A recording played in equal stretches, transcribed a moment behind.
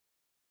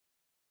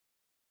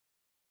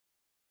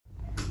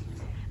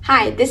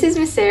Hi, this is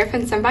Miss Sarah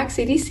from Sunbox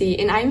CDC,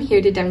 and I'm here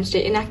to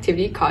demonstrate an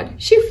activity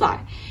called Shoo Fly.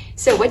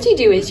 So what you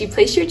do is you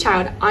place your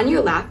child on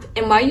your lap,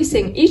 and while you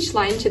sing each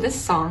line to this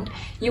song,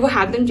 you will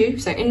have them do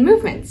certain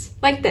movements,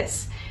 like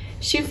this.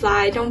 Shoo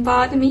fly, don't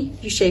bother me.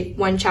 You shake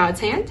one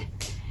child's hand.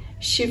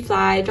 Shoo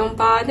fly, don't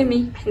bother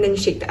me. And then you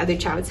shake the other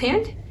child's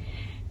hand.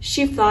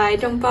 Shoo fly,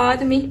 don't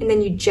bother me. And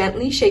then you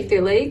gently shake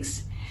their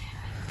legs.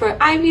 For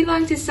I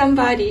belong to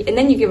somebody. And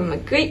then you give them a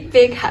great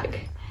big hug.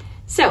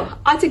 So,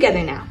 all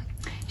together now.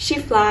 Shoo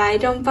fly,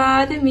 don't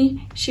bother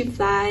me. Shoo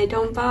fly,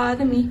 don't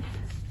bother me.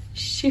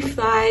 Shoo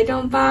fly,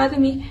 don't bother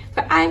me.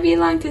 For I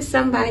belong to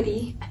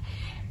somebody.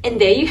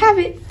 And there you have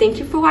it. Thank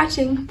you for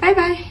watching. Bye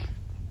bye.